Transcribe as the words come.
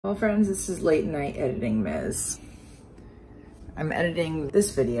Well friends, this is late night editing Ms. I'm editing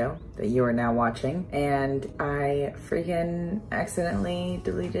this video that you are now watching, and I freaking accidentally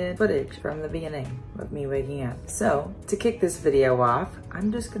deleted footage from the beginning of me waking up. So to kick this video off,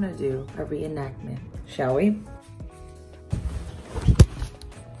 I'm just gonna do a reenactment, shall we?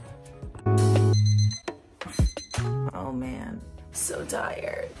 Oh man, so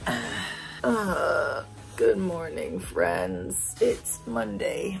tired. Good morning, friends. It's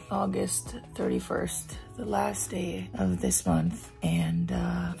Monday, August 31st, the last day of this month, and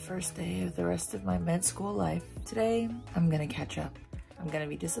first day of the rest of my med school life. Today, I'm gonna catch up. I'm gonna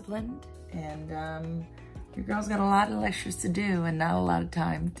be disciplined, and your girl's got a lot of lectures to do and not a lot of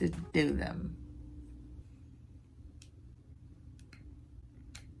time to do them.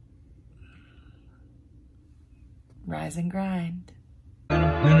 Rise and grind.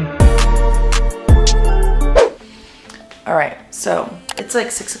 All right, so it's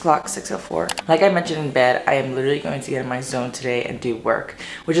like 6 o'clock, 6:04. Like I mentioned in bed, I am literally going to get in my zone today and do work,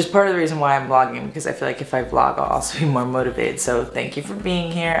 which is part of the reason why I'm vlogging, because I feel like if I vlog, I'll also be more motivated. So thank you for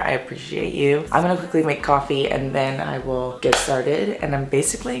being here. I appreciate you. I'm gonna quickly make coffee and then I will get started. And I'm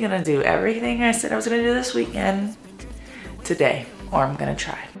basically gonna do everything I said I was gonna do this weekend today, or I'm gonna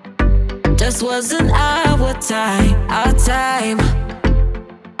try. Just wasn't our time.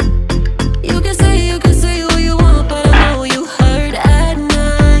 You can say what you want, but I know you hurt at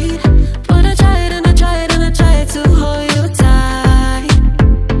night. But I tried and I tried and I tried to hold you tight.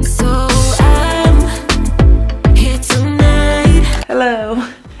 So I'm here tonight. Hello.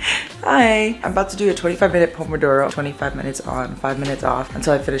 Hi. I'm about to do a 25-minute Pomodoro, 25 minutes on, 5 minutes off,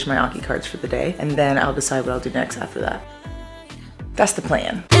 until I finish my Anki cards for the day. And then I'll decide what I'll do next after that. That's the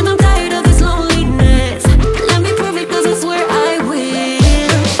plan. And I'm tired of this loneliness. Let me prove it, 'cause I swear I will.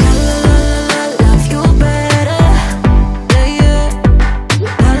 Love you better. Yeah.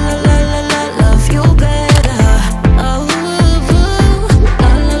 Love you better. Oh, love you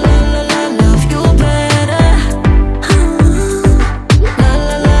better.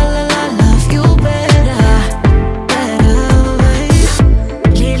 Love you better.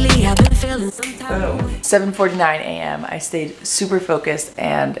 Lately I've been feeling some type of way. 7:49 a.m. I stayed super focused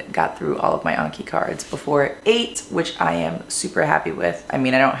and got through all of my Anki cards before 8, which I am super happy with. I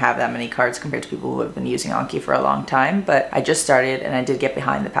mean, I don't have that many cards compared to people who have been using Anki for a long time, but I just started and I did get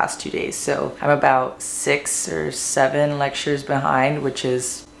behind the past 2 days. So I'm about 6 or 7 lectures behind, which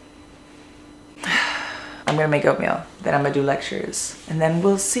is... I'm gonna make oatmeal, then I'm gonna do lectures, and then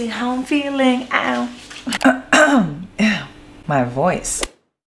we'll see how I'm feeling. Ow. Ew, my voice.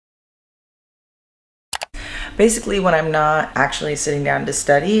 Basically, when I'm not actually sitting down to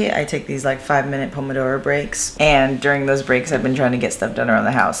study, I take these like 5-minute Pomodoro breaks. And during those breaks, I've been trying to get stuff done around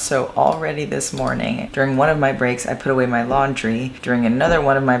the house. So already this morning, during one of my breaks, I put away my laundry. During another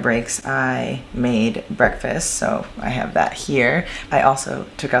one of my breaks, I made breakfast. So I have that here. I also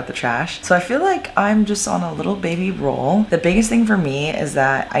took out the trash. So I feel like I'm just on a little baby roll. The biggest thing for me is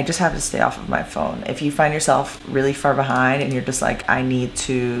that I just have to stay off of my phone. If you find yourself really far behind and you're just like, I need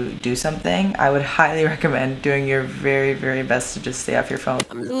to do something, I would highly recommend doing your very, very best to just stay off your phone.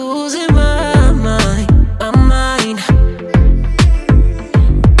 I'm losing my mind.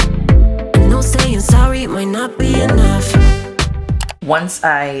 No saying sorry might not be enough. Once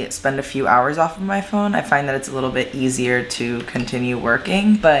I spend a few hours off of my phone, I find that it's a little bit easier to continue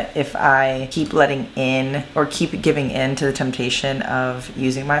working. But if I keep letting in or keep giving in to the temptation of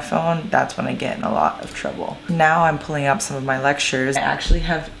using my phone, that's when I get in a lot of trouble. Now I'm pulling up some of my lectures. I actually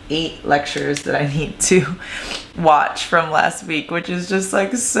have 8 lectures that I need to watch from last week, which is just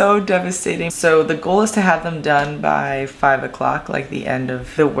like so devastating. So the goal is to have them done by 5 o'clock, like the end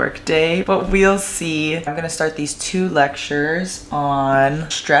of the work day, but we'll see. I'm gonna start these 2 lectures on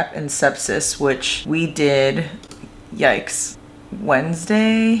strep and sepsis, which we did, yikes,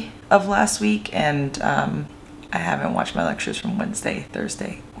 Wednesday of last week, and I haven't watched my lectures from Wednesday,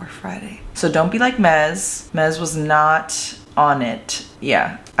 Thursday, or Friday. So don't be like Mez. Mez was not on it.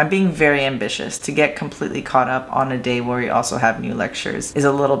 Yeah, I'm being very ambitious. To get completely caught up on a day where we also have new lectures is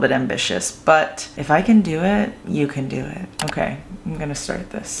a little bit ambitious, but if I can do it, you can do it. Okay, I'm gonna start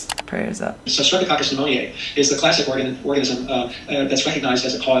this. Prayers up. So Streptococcus pneumoniae is the classic organism that's recognized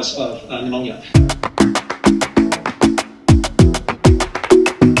as a cause of pneumonia.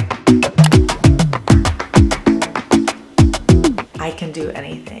 I can do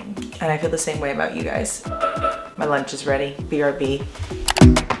anything. And I feel the same way about you guys. My lunch is ready. BRB.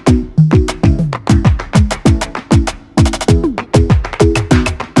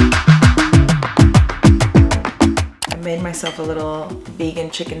 I made myself a little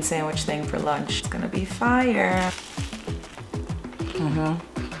vegan chicken sandwich thing for lunch. It's gonna be fire.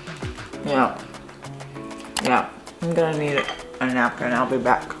 Yeah, I'm gonna need a napkin. I'll be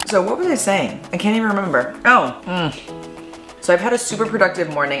back. So what was I saying? I can't even remember. So I've had a super productive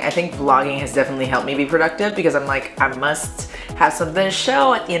morning. I think vlogging has definitely helped me be productive because I'm like, I must have something to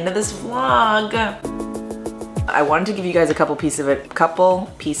show at the end of this vlog. I wanted to give you guys a couple pieces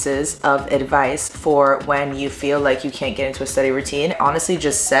of advice for when you feel like you can't get into a study routine. Honestly,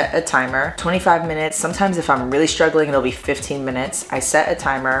 just set a timer, 25 minutes. Sometimes if I'm really struggling, it'll be 15 minutes. I set a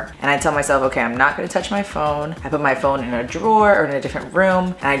timer and I tell myself, okay, I'm not gonna touch my phone. I put my phone in a drawer or in a different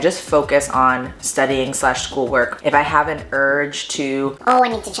room and I just focus on studying / schoolwork. If I have an urge to, oh, I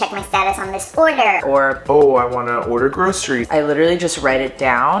need to check my status on this order, or, oh, I wanna order groceries, I literally just write it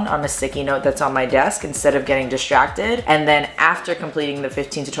down on a sticky note that's on my desk instead of getting distracted. And then after completing the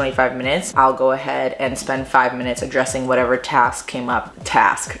 15 to 25 minutes, I'll go ahead and spend 5 minutes addressing whatever task came up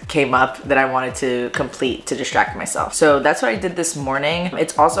that I wanted to complete to distract myself. So that's what I did this morning.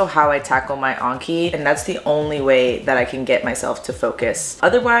 It's also how I tackle my Anki, and that's the only way that I can get myself to focus.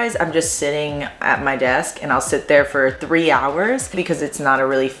 Otherwise, I'm just sitting at my desk and I'll sit there for 3 hours because it's not a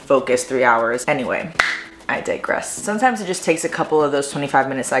really focused 3 hours. Anyway, I digress. Sometimes it just takes a couple of those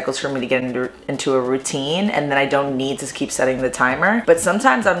 25-minute cycles for me to get into a routine, and then I don't need to keep setting the timer. But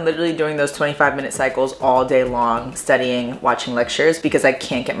sometimes I'm literally doing those 25-minute cycles all day long, studying, watching lectures, because I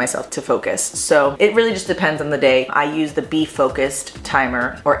can't get myself to focus. So it really just depends on the day. I use the Be Focused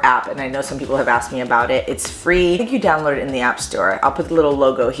timer or app, and I know some people have asked me about it. It's free. I think you download it in the App Store. I'll put the little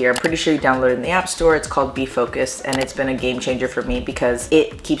logo here. I'm pretty sure you download it in the App Store. It's called Be Focused, and it's been a game changer for me because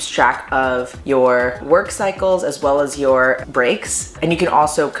it keeps track of your work cycles as well as your breaks, and you can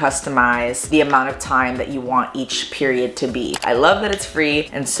also customize the amount of time that you want each period to be. I love that it's free,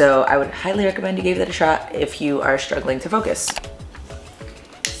 and so I would highly recommend you give that a shot if you are struggling to focus.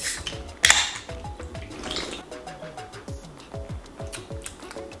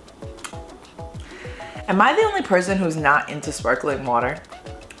 Am I the only person who's not into sparkling water?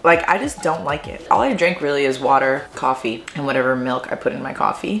 Like, I just don't like it. All I drink really is water, coffee, and whatever milk I put in my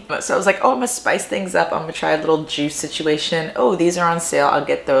coffee. So I was like, oh, I'm gonna spice things up. I'm gonna try a little juice situation. Oh, these are on sale. I'll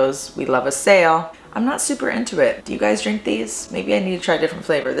get those. We love a sale. I'm not super into it. Do you guys drink these? Maybe I need to try a different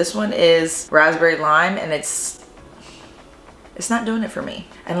flavor. This one is raspberry lime, and it's not doing it for me.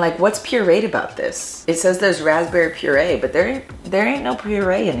 And like, what's pureed about this? It says there's raspberry puree, but there ain't no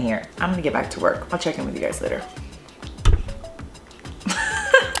puree in here. I'm gonna get back to work. I'll check in with you guys later.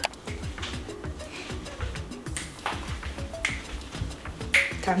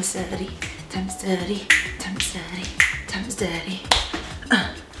 Time steady, time steady, time steady, time steady.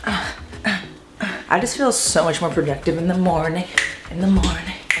 I just feel so much more productive in the morning,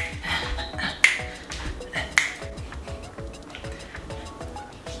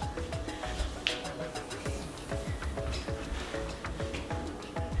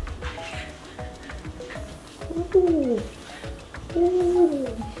 Ooh. Ooh.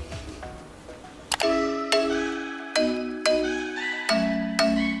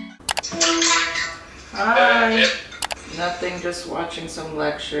 Hi. Nothing, just watching some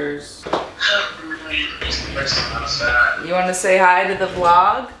lectures. You want to say hi to the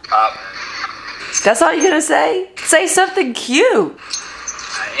vlog? That's all you're gonna say? Say something cute.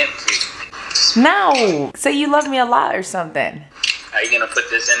 I am cute. No, say you love me a lot or something. Are you gonna put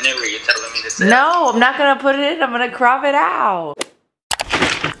this in there where you're telling me to say? No, I'm not gonna put it in. I'm gonna crop it out.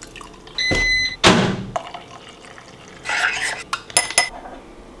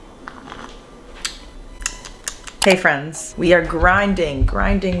 Hey friends, we are grinding.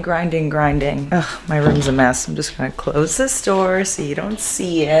 Ugh, my room's a mess. I'm just gonna close this door so you don't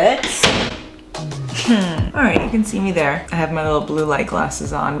see it. All right, you can see me there. I have my little blue light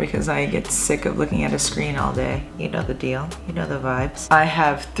glasses on because I get sick of looking at a screen all day. You know the deal, you know the vibes. I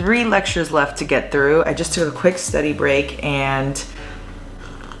have 3 lectures left to get through. I just took a quick study break and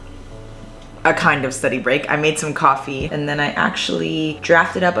a kind of study break. I made some coffee and then I actually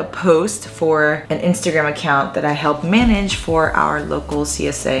drafted up a post for an Instagram account that I help manage for our local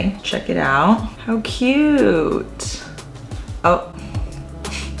CSA. Check it out. How cute. Oh,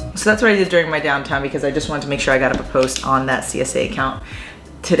 so that's what I did during my downtime because I just wanted to make sure I got up a post on that CSA account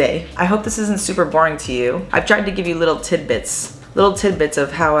today. I hope this isn't super boring to you. I've tried to give you little tidbits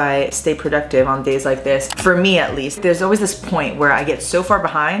of how I stay productive on days like this. For me at least, there's always this point where I get so far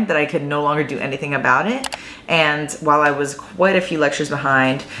behind that I can no longer do anything about it. And while I was quite a few lectures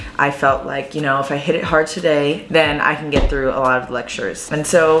behind, I felt like, you know, if I hit it hard today, then I can get through a lot of lectures. And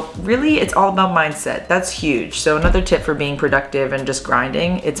so really it's all about mindset. That's huge. So another tip for being productive and just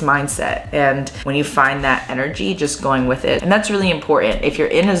grinding, it's mindset. And when you find that energy, just going with it. And that's really important. If you're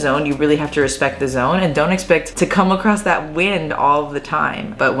in a zone, you really have to respect the zone and don't expect to come across that wind all the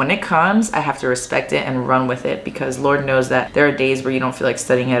time. But when it comes, I have to respect it and run with it, because Lord knows that there are days where you don't feel like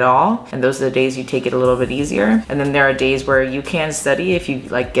studying at all. And those are the days you take it a little bit easier. And then there are days where you can study if you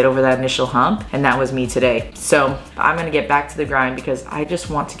like get over that initial hump. And that was me today. So I'm gonna get back to the grind because I just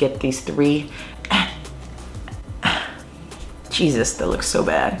want to get these 3. Jesus, that looks so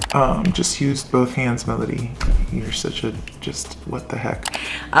bad. Just use both hands, Melody. You're such a just what the heck.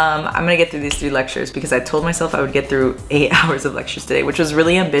 I'm gonna get through these 3 lectures because I told myself I would get through 8 hours of lectures today, which was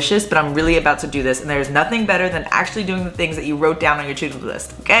really ambitious, but I'm really about to do this. And there's nothing better than actually doing the things that you wrote down on your to-do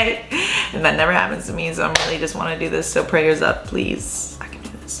list, okay? And that never happens to me, so I really just wanna do this. So prayers up, please. I can do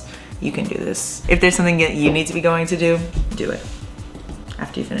this. You can do this. If there's something that you need to be going to do it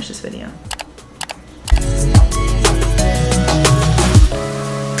after you finish this video.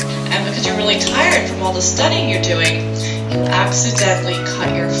 Because you're really tired from all the studying you're doing, you accidentally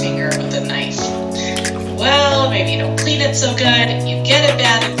cut your finger with a knife. Well, maybe you don't clean it so good, you get a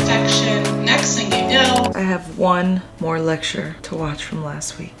bad infection, next thing you know... I have 1 more lecture to watch from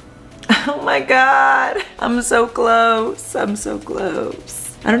last week. Oh my God, I'm so close, I'm so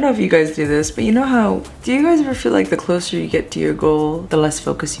close. I don't know if you guys do this, but you know how, do you guys ever feel like the closer you get to your goal, the less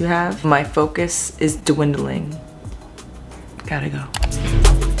focus you have? My focus is dwindling. Gotta go.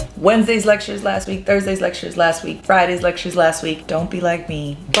 Wednesday's lectures last week, Thursday's lectures last week, Friday's lectures last week. Don't be like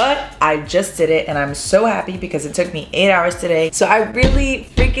me. But I just did it and I'm so happy because it took me 8 hours today. So I really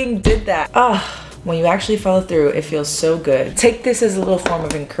freaking did that. When you actually follow through, it feels so good. Take this as a little form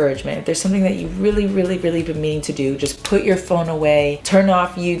of encouragement. If there's something that you really been meaning to do, just put your phone away, turn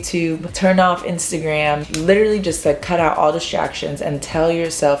off YouTube, turn off Instagram, literally just like cut out all distractions and tell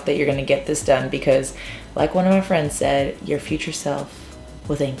yourself that you're gonna get this done, because like one of my friends said, your future self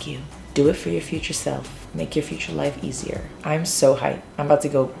will thank you. Do it for your future self. Make your future life easier. I'm so hyped. I'm about to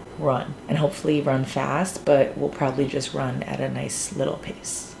go run and hopefully run fast, but we'll probably just run at a nice little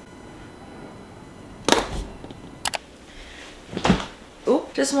pace.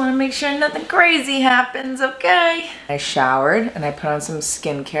 Oop, just want to make sure nothing crazy happens, okay? I showered and I put on some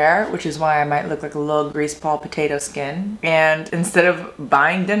skincare, which is why I might look like a little greaseball potato skin. And instead of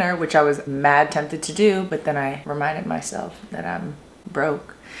buying dinner, which I was mad tempted to do, but then I reminded myself that I'm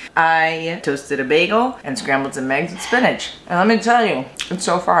broke, I toasted a bagel and scrambled some eggs with spinach. And let me tell you, it's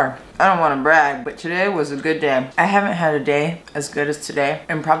so far. I don't want to brag, but today was a good day. I haven't had a day as good as today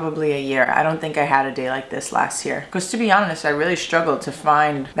in probably a year. I don't think I had a day like this last year. Because to be honest, I really struggled to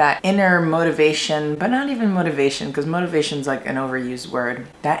find that inner motivation, but not even motivation, because motivation's like an overused word.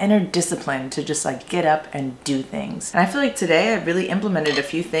 That inner discipline to just like get up and do things. And I feel like today I really implemented a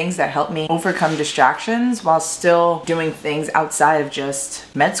few things that helped me overcome distractions while still doing things outside of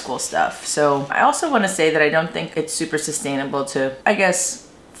just med school stuff. So I also want to say that I don't think it's super sustainable to, I guess,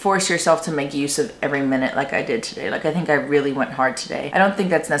 force yourself to make use of every minute like I did today. Like I think I really went hard today. I don't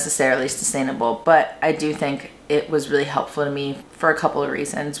think that's necessarily sustainable, but I do think it was really helpful to me for a couple of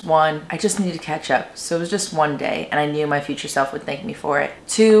reasons. 1, I just needed to catch up. So it was just one day and I knew my future self would thank me for it.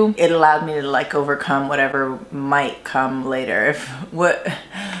 2, it allowed me to like overcome whatever might come later.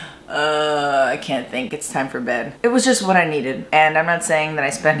 I can't think, it's time for bed. It was just what I needed. And I'm not saying that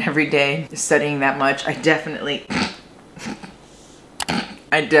I spend every day studying that much. I definitely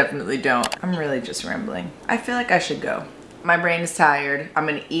don't. I'm really just rambling. I feel like I should go. My brain is tired. I'm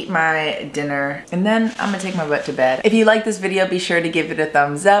gonna eat my dinner and then I'm gonna take my butt to bed. If you like this video, be sure to give it a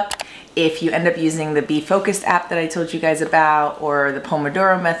thumbs up. If you end up using the Be Focused app that I told you guys about or the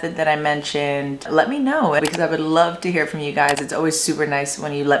Pomodoro method that I mentioned, let me know because I would love to hear from you guys. It's always super nice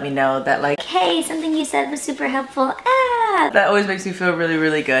when you let me know that like, Hey, something you said was super helpful. That always makes me feel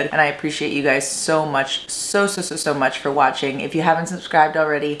really good. And I appreciate you guys so much, so much for watching. If you haven't subscribed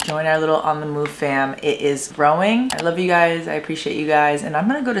already, join our little On The Move fam. It is growing. I love you guys. I appreciate you guys. And I'm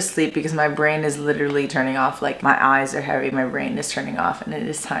gonna go to sleep because my brain is literally turning off. Like my eyes are heavy, my brain is turning off and it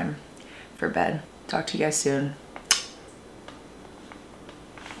is time for bed. Talk to you guys soon.